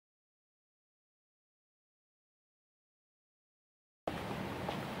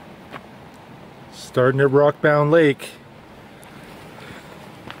Starting at Rockbound Lake.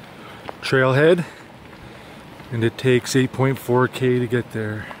 Trailhead, and it takes 8.4K to get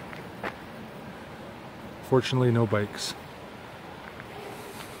there. Fortunately, no bikes.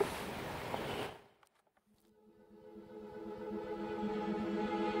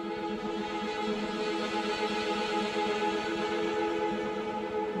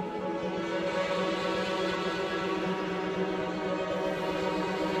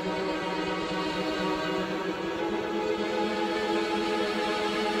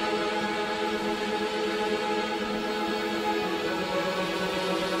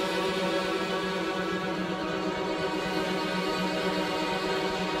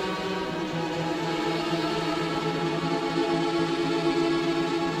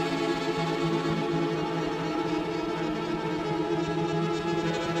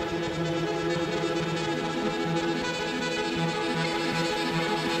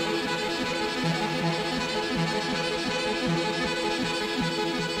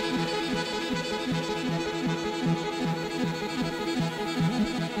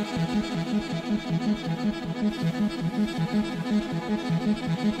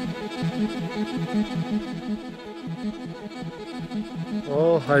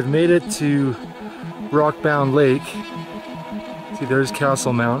 Well, I've made it to Rockbound Lake. See, there's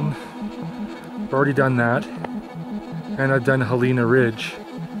Castle Mountain. I've already done that. And I've done Helena Ridge.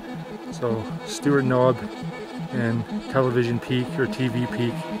 So, Stuart Knob and Television Peak, or TV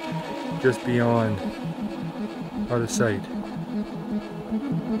Peak, just beyond, out of sight.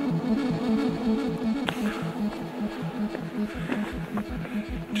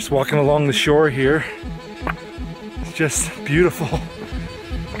 Just walking along the shore here. It's just beautiful.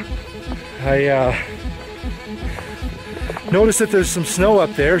 I noticed that there's some snow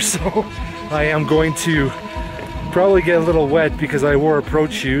up there, so I am going to probably get a little wet because I wore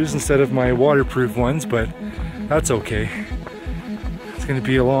approach shoes instead of my waterproof ones, but that's okay. It's going to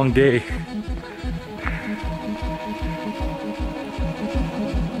be a long day.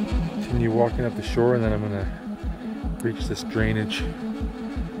 Continue walking up the shore, and then I'm going to reach this drainage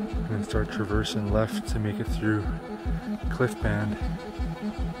and then start traversing left to make it through Cliff Band.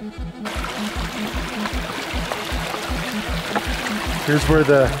 Here's where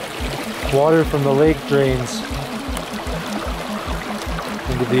the water from the lake drains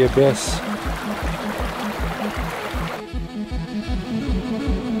into the abyss.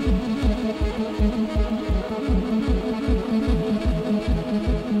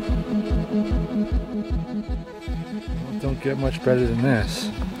 Well, don't get much better than this.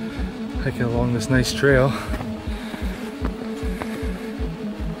 Hiking along this nice trail.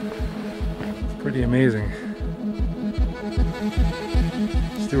 It's pretty amazing.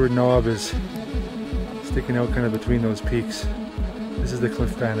 Stuart Knob is sticking out kind of between those peaks. This is the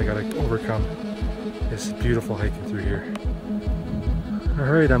cliff band I gotta overcome. It's beautiful hiking through here.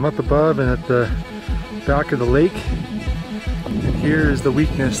 Alright, I'm up above and at the back of the lake. And here is the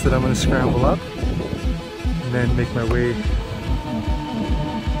weakness that I'm gonna scramble up and then make my way to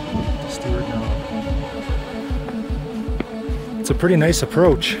Stuart Knob. It's a pretty nice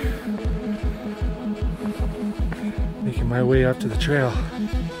approach. Making my way up to the trail.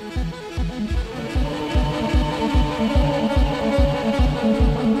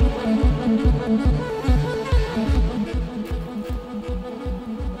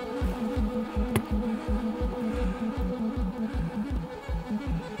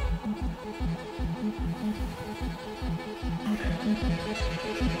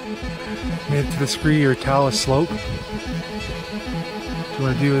 Made it to the Scree or Talus slope. What you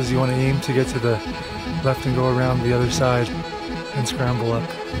want to do is you want to aim to get to the left and go around the other side and scramble up.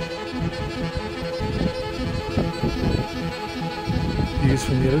 Views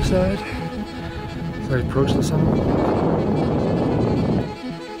from the other side. So I approach the summit.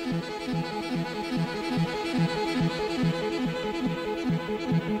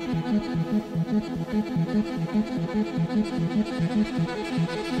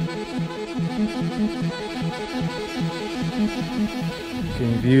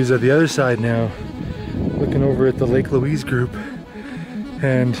 Getting views of the other side now, looking over at the Lake Louise group,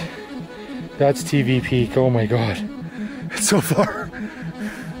 and that's TV Peak. Oh my god, it's so far.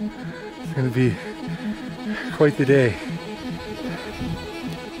 It's gonna be quite the day.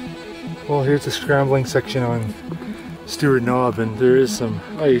 Well, here's the scrambling section on Stuart Knob, and there is some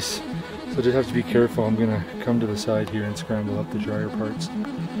ice, so just have to be careful. I'm gonna come to the side here and scramble up the drier parts.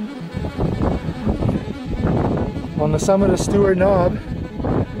 On the summit of Stuart Knob.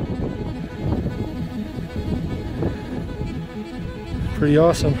 Pretty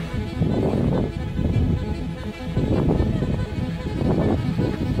awesome.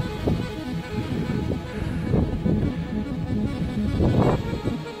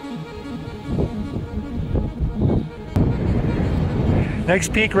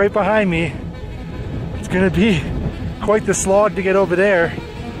 Next peak right behind me. It's gonna be quite the slog to get over there.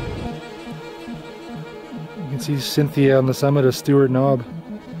 You can see Cynthia on the summit of Stuart Knob.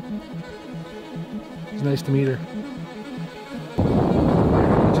 It's nice to meet her.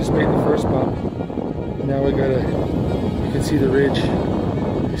 Just made the first bump. Now we gotta, you can see the ridge.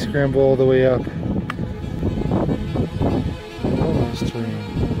 We scramble all the way up. Almost terrain.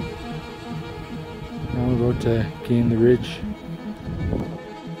 Now we're about to gain the ridge.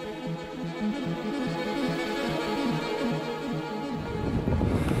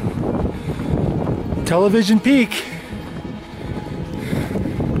 Television Peak.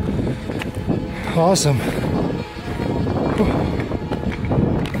 Awesome.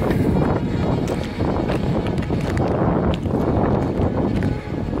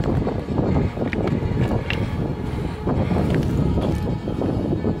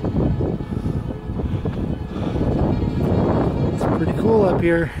 It's pretty cool up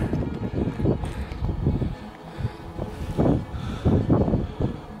here.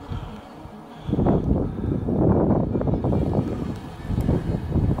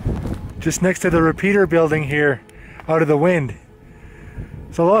 Just next to the repeater building here, out of the wind.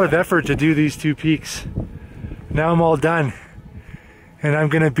 It's a lot of effort to do these two peaks. Now I'm all done, and I'm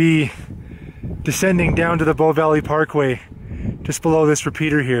gonna be descending down to the Bow Valley Parkway, just below this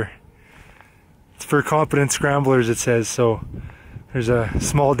repeater here. It's for competent scramblers, it says, so there's a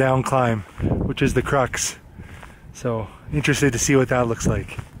small down climb, which is the crux. So, interested to see what that looks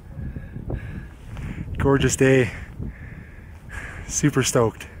like. Gorgeous day. Super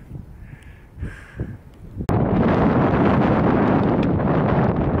stoked.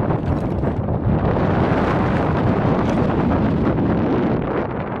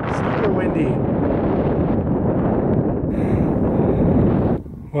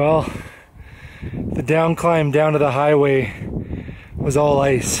 Well, the down climb down to the highway was all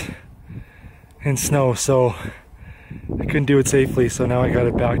ice and snow, so I couldn't do it safely, so now I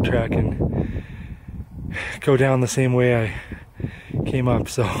gotta backtrack and go down the same way I came up,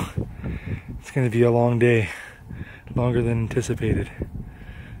 so it's gonna be a long day, longer than anticipated,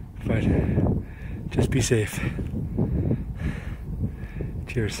 but just be safe.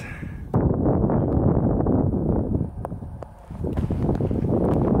 Cheers.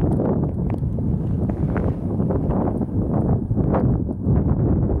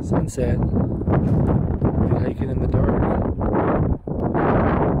 Sunset. Be hiking in the dark.